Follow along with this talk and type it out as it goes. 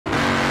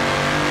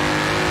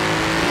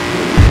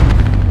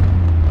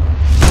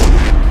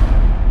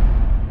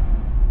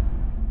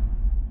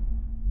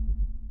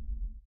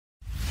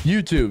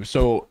YouTube.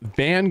 So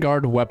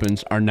Vanguard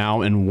weapons are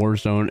now in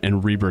Warzone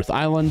and Rebirth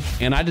Island,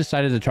 and I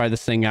decided to try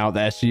this thing out,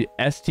 the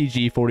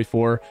STG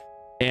 44.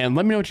 And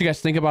let me know what you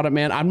guys think about it,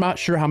 man. I'm not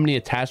sure how many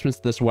attachments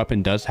this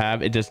weapon does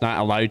have. It does not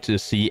allow you to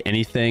see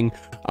anything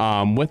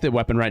with the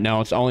weapon right now.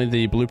 It's only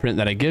the blueprint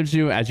that it gives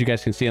you. As you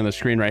guys can see on the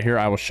screen right here,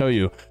 I will show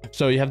you.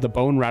 So you have the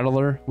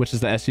Bonerattler, which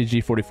is the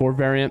STG 44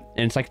 variant,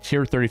 and it's like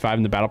tier 35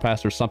 in the battle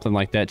pass or something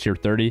like that, tier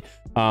 30.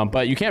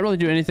 But you can't really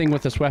do anything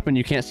with this weapon.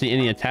 You can't see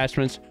any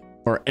attachments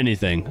or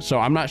anything. So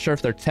I'm not sure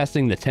if they're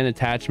testing the 10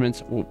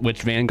 attachments,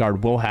 which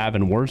Vanguard will have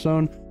in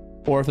Warzone,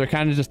 or if they're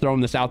kind of just throwing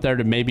this out there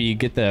to maybe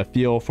get the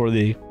feel for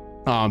the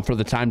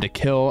time to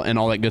kill and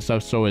all that good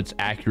stuff, so it's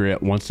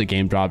accurate once the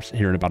game drops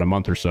here in about a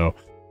month or so.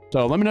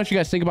 So let me know what you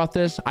guys think about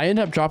this. I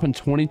ended up dropping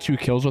 22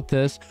 kills with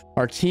this.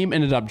 Our team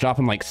ended up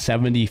dropping like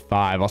 75.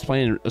 I was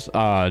playing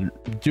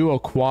duo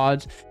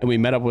quads, and we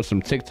met up with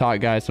some TikTok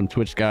guys, some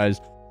Twitch guys,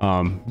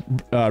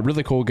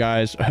 really cool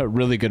guys,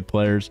 really good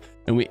players,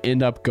 and we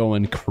end up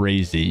going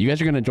crazy. You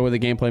guys are gonna enjoy the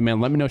gameplay, man.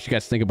 Let me know what you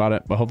guys think about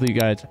it, but hopefully you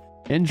guys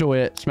enjoy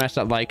it. Smash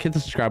that like, hit the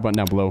subscribe button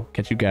down below.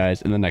 Catch you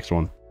guys in the next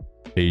one.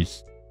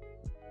 Peace.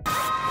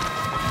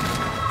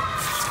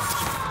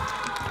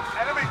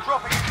 Enemy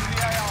dropping into the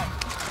AR.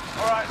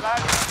 All right,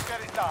 lads, let's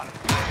get it done.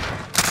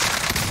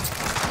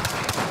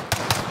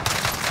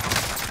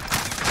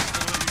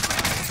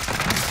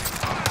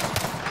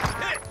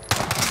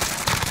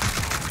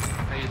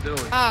 How you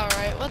doing? All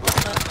right, what the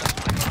fuck?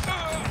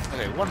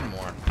 Okay, one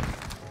more.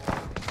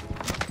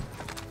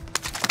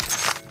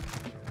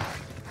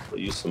 We'll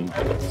use some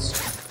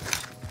bullets.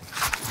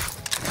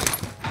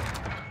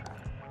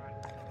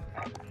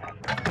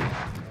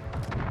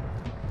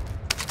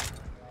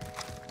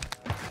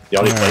 The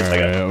only place I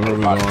got. Where are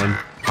we going?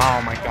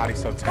 Oh my god, he's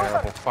so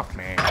terrible. Fuck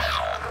me. I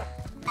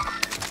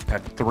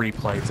had 3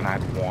 plates and I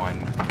had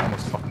 1. I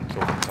almost fucking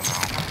killed him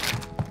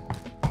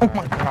somehow. Oh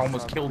my god, I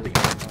almost killed him.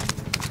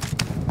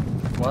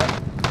 What?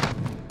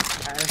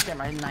 I understand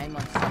my 9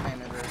 months of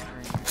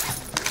anniversary.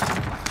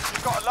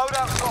 You've got a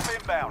loadout drop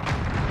inbound.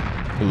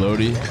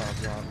 Lodi.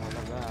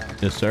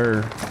 Yes,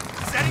 sir.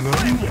 Enemy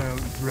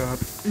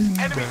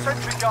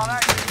sentry gun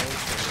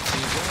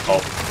active.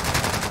 Oh.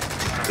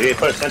 They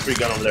put a sentry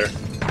gun over there.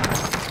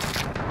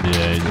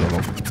 Yeah, he's a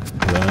little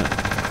that.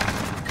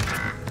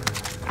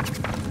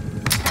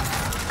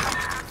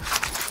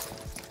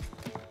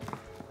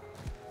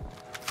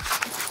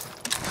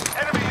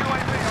 Enemy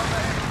UAV on the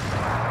head.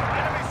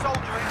 Enemy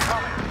soldier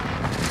incoming.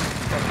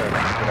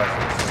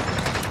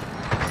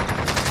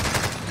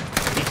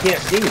 He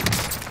can't see me.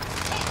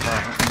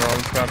 Alright, bro,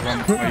 this guy's one.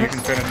 Oh, you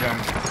can finish him.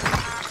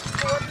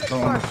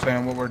 Don't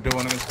understand what we're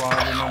doing in this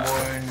lobby, my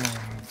boy.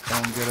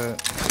 Don't get it.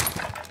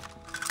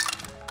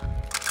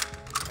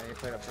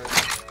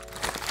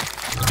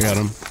 I got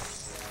him.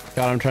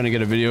 Got him trying to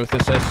get a video with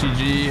this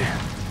STG.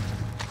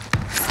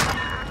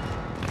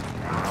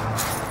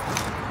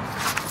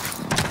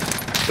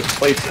 The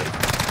plates in.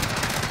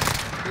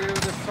 Dude,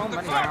 there's so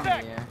many around me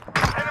here.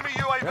 Enemy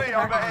UAV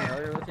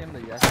overhead. With him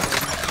the yesterday.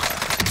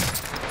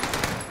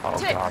 Oh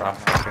god, I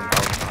fucking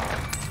hope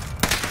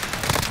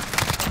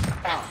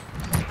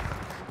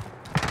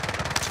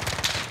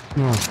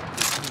Oh.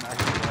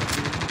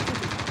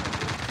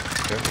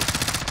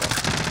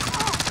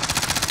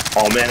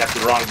 Oh man, that's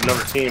the wrong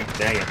another team.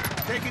 Dang it.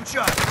 Taking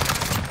shots.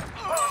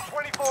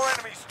 24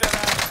 enemies still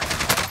out.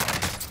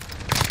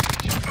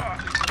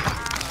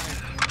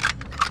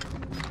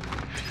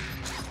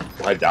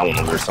 We'll hide that one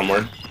over there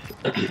somewhere.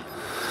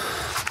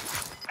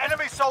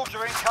 Enemy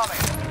soldier incoming.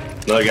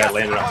 Another guy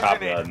landed on top of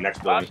the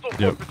next building.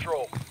 Yep.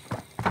 Patrol.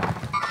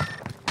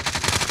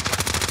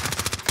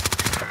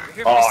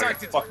 Oh, I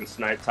got fucking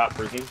sniped top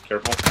prison.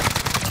 Careful.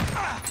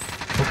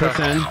 We'll push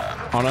in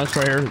on us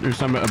right here. There's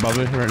some above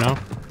it right now.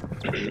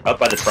 Up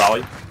by the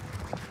trolley.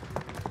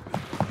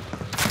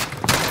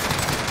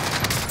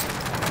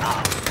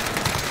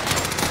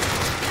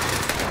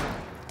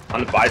 On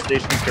the buy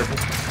station, careful.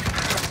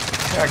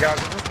 Yeah, guys,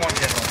 just one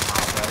hit on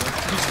top,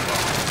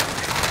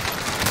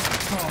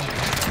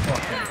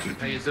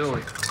 How you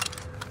doing?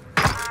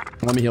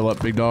 Let me heal up,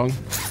 big dog.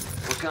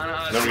 What's going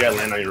on? Another guy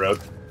land on your road.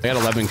 I got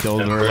 11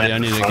 kills already. I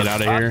need to get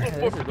out of here. Hey,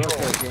 this is real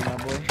close game, my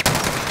boy.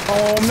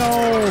 Oh no!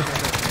 I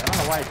don't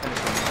know why it's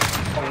finishing.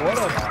 Oh, what a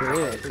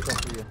bitch. It's up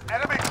for you.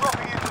 Enemy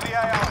dropping into the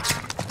AR.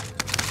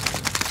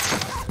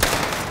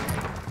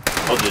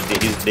 Oh,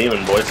 he's a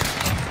demon, boys.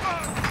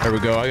 There we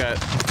go. I got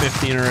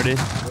 15 already. We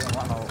don't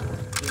want no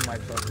team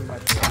wipes, though. Team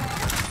wipes,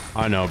 though.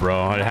 I know, bro.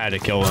 I had to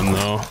kill him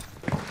though.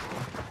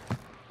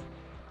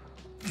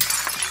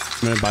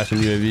 I'm gonna buy some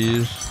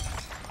UAVs.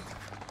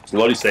 Is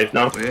Lodi safe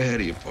now? Way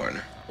ahead of your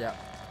partner. Yeah.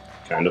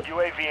 Kind of.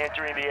 UAV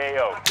entering the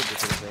AO.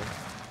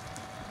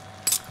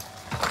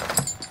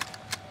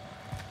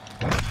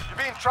 You're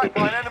being tracked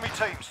by an enemy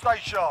team. Stay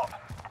sharp.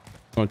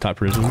 Going top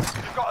prison.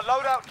 You've got a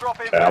loadout drop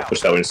Okay, I'll inbound.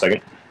 push that way in a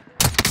second.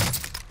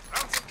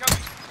 Rounds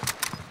incoming.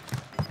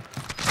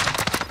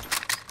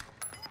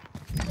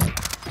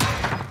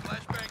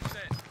 Flashbang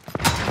set.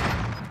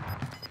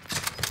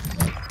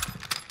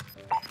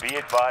 Be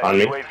advised, On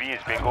me. UAV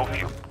is bingo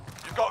fuel.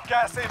 You've got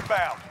gas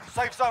inbound.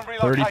 Safe zone 30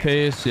 relocated.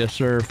 pace, yes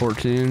sir.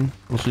 14.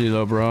 We'll see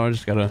though, bro. I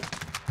just gotta. I'm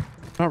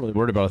not really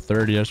worried about a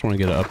 30. I just want to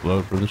get an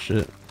upload for this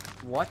shit.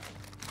 What?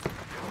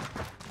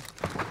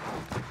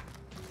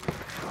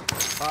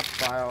 Top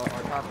file or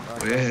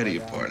top. Way ahead of you,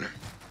 partner.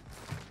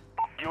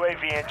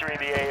 UAV entering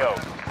the AO.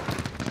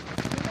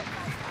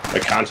 The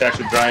contacts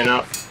are drying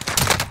out.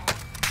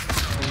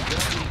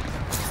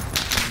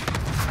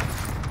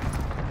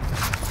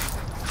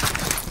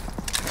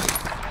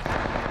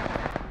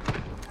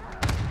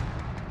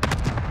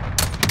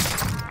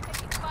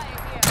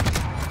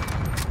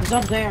 He's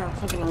up there,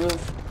 fucking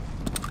roof.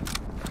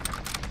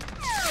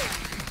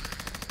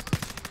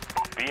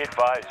 Be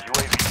advised,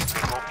 UAV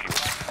single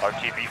fuel.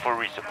 RTB for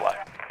resupply.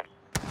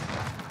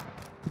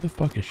 Who the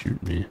fuck is shooting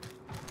me?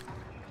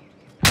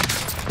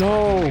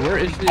 No, where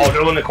is he? Oh,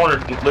 they're in the corner.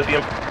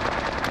 Lithium.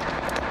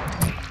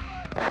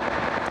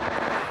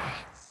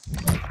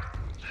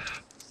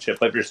 Chip,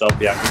 flip yourself,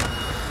 yeah.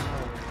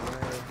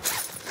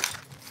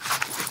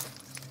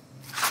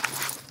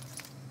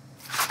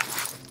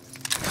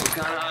 What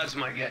kind of odds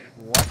am I getting?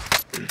 What?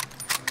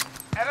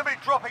 Enemy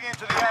dropping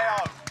into the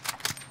AO.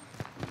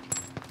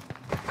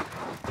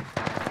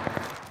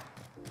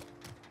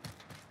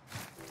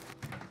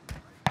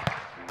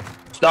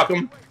 Stuck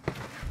him.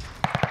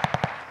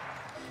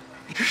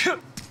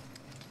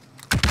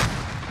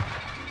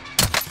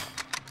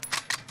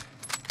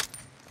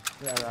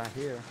 Yeah, right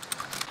here.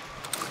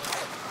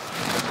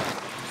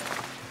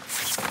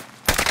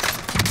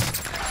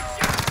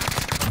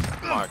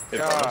 Oh my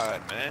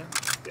god, man.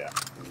 Yeah.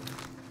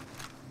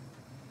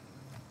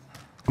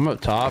 I'm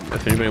up top.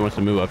 If anybody wants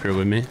to move up here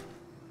with me.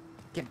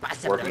 Get by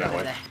Working that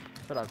way.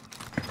 Shut up.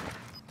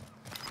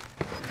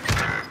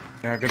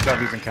 Yeah, good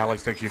job using Cali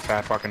sticks, you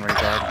fat fucking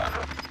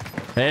retard.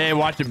 Hey,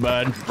 watch it,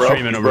 bud. Bro,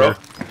 Streaming over bro. here.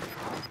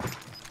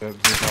 Good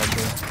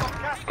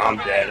retard, I'm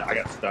dead. I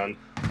got stunned.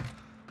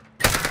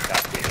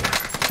 God damn it.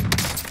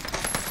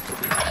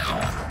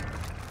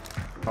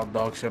 How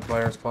dog shit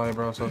players play,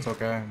 bro, so it's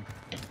okay.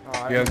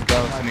 Oh, He has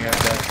ghosts and he has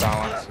death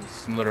balance.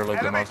 It's literally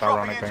the most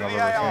ironic thing I've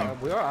ever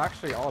seen. we are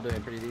actually all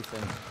doing pretty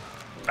decent.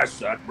 I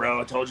suck,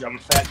 bro. I told you I'm a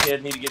fat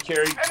kid. Need to get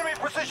carried. Enemy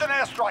precision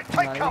airstrike.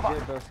 Take Not cover.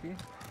 even good, Boski.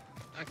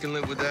 I can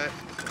live with that.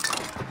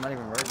 I'm not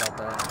even worried about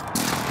that.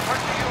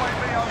 Friendly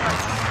UAV over.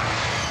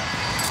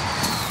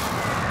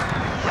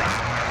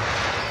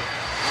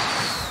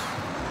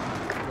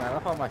 Yeah, I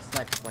love how my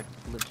snipes like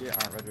legit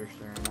aren't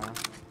registering now.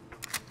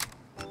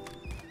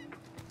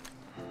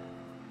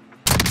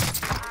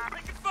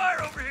 Taking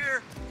fire over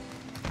here.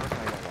 I'm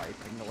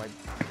gonna wipe.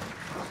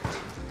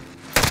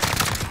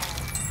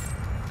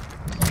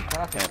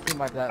 I'm gonna team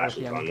wipe that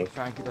Actually, OPM.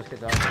 Try and keep those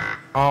kids up.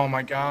 Oh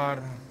my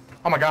god.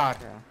 Oh my god.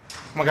 Yeah.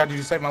 Oh my god, did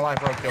you save my life,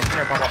 Roadkill? Come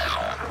here,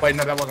 pop. Wait,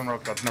 no, that wasn't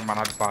Roadkill. Never mind,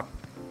 I just thought.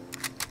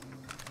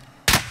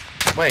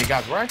 Wait,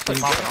 guys, we're actually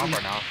popping off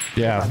right now.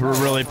 Yeah, we're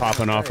really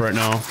popping off right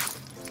now.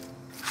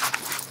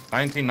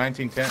 19,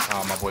 19, 10.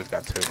 Oh, my boy's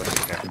got 2, but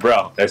it's okay.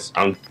 Bro, that's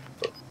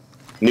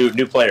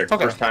new player.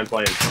 Okay. First time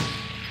playing.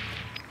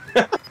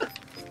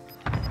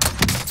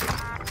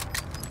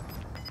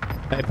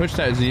 Hey, push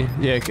that Z.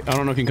 Yeah, I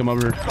don't know if you can come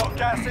over. Got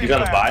gas You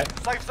gonna buy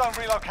inbound. Safe zone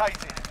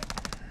relocated.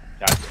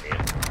 God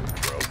damn.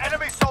 Bro.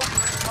 Enemy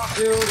soldiers.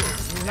 Dude,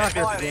 you're not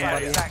good for game,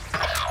 buddy. Is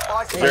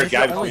there a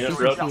guy between us,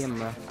 bro?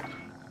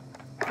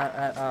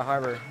 At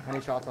Harbor.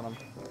 Any shots on him?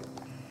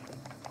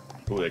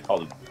 Who they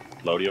called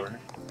Lodi over here?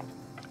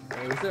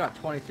 We still got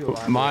 22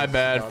 alive. My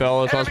bad,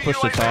 fellas. I was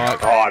pushed to talk.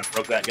 Oh, I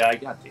broke that guy.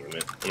 God damn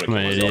it. I'm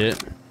an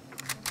idiot.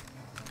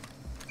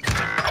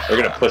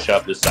 They're gonna push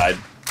up this side.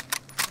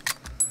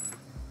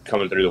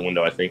 Coming through the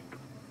window, I think.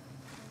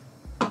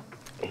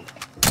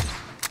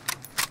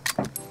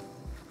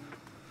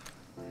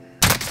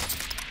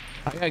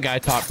 I got a guy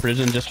top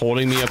prison just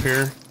holding me up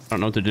here. I don't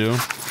know what to do.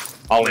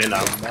 I'll land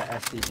on him.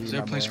 That STG, Is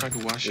there a place where I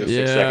can wash it?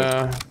 Yeah. 6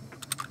 Yeah.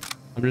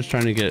 I'm just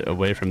trying to get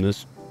away from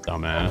this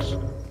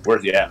dumbass.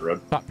 Where's he at,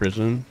 Rhode? Top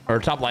prison. Or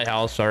top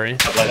lighthouse, sorry.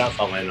 I'll light out.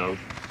 I'll land on him.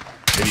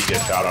 Maybe you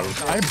get a shot on him.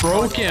 I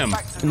broke him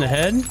in the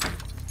head.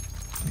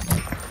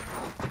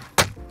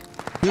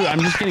 Dude, I'm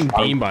just getting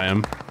beamed by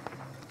him.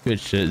 Good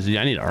shit, Z.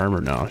 I need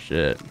armor now.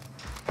 Shit.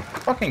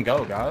 Fucking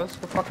go, guys.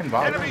 We're fucking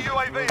Enemy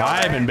vibing. UAV.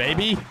 Vibing,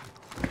 baby.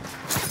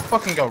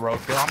 Fucking go,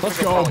 Roadkill. Let's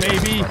go,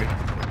 baby.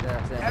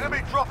 Yeah, same.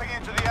 Enemy dropping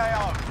into the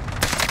AO.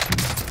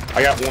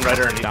 I got one right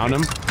underneath. Down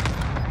him.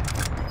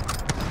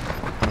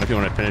 If you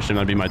want to finish him,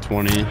 that'd be my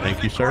 20.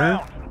 Thank you, sir.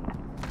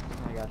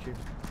 I got you.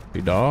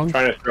 Big dog.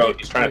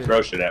 He's trying to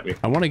throw shit at me.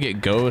 I want to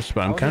get ghost,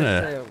 but I'm kind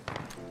of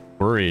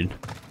worried.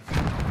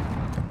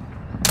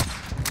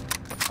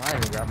 I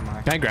didn't even grab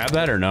my. Can I grab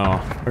that or no?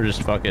 Or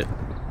just fuck it?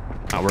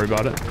 Not worry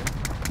about it.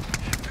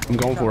 I'm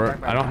going for it.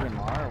 I don't.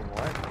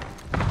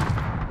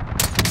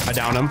 I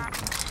down him.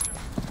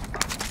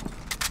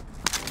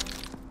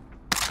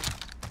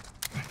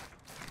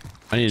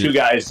 I need 2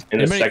 guys in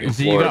the second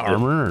Z, floor. you got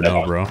armor or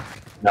no, bro?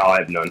 No, I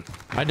have none.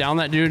 I down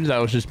that dude that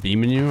was just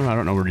beaming you. I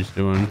don't know what he's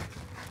doing.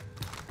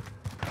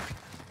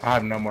 I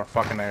have no more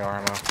fucking AR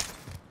ammo.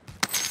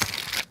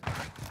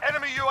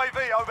 Enemy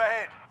UAV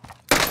overhead.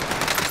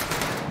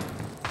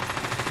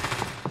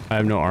 I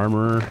have no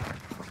armor.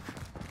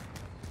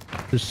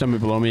 There's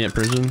somebody below me at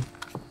prison.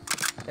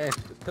 Hey,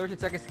 30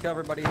 seconds to kill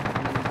everybody. And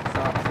then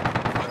stop.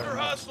 Under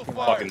hostile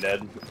fire. Fucking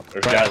dead.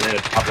 There's guys in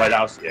the top right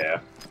house.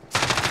 Yeah.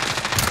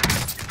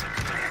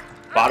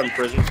 Bottom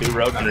prison, 2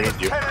 roads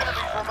underneath you. 10 enemies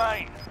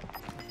remain.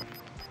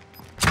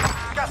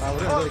 Gas we're is doing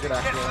really closing. good, Get to the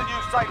actually.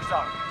 new safe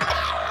zone.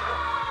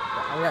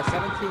 We got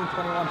 17,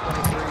 21,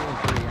 23, and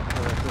 3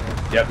 until the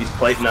finish. Yep, he's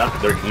plating up.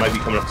 He might be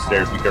coming up the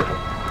stairs. Be careful.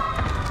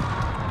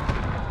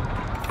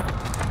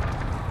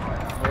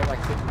 We have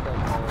like 60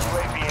 kills.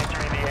 UAV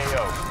entering the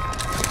AO.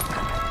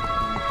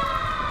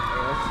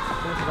 Hey, let's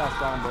finish this out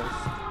strong, boys.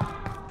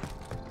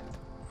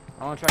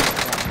 I want to try to get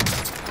strong.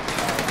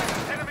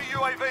 Enemy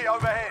UAV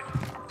overhead.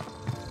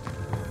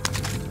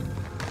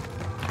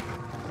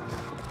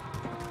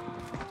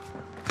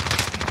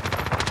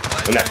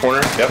 In that corner.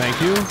 Yep. Thank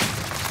you. On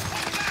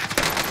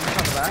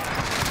the back.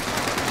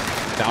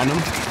 Down him.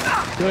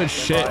 Good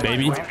shit,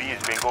 baby. UAV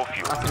is bingo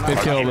fuel. Good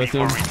kill with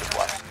him.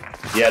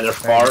 Yeah, they're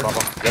far.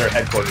 They're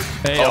headquarters.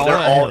 Hey, oh, they're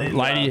all in.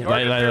 lighty. Yep.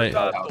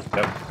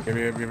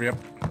 Yep.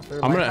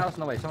 They're I'm White gonna- House?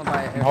 No, wait, someone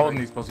by I'm holding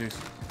these pussies.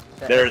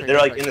 They're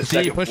like in the Z,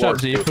 second push floor.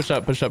 up, Z. Push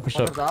up, push up, push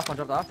One up. jumped off, one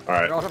jumped off. All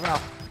right. They're all jumping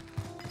off.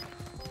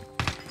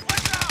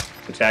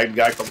 I tagged the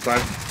guy a couple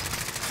times.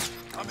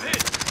 I'm hit.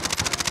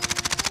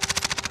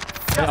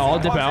 They all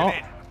dip out.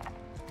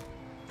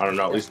 I don't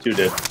know. At least 2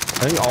 did. I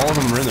think all of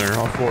them are in there,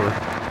 all 4.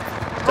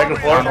 Second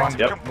floor. Robbery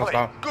Yep. complete.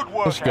 go. Good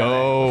work. Let's out there.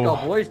 Let's go,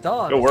 go. boys.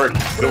 Dog. Good work.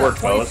 Good work,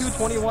 22, fellas.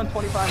 21,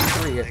 25, and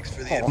 3. Thanks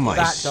for the Oh,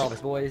 advice. fat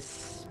dogs, boys.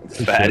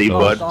 Fatty Good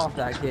bud. Off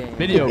that game.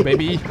 Video,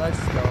 baby. Let's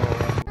go.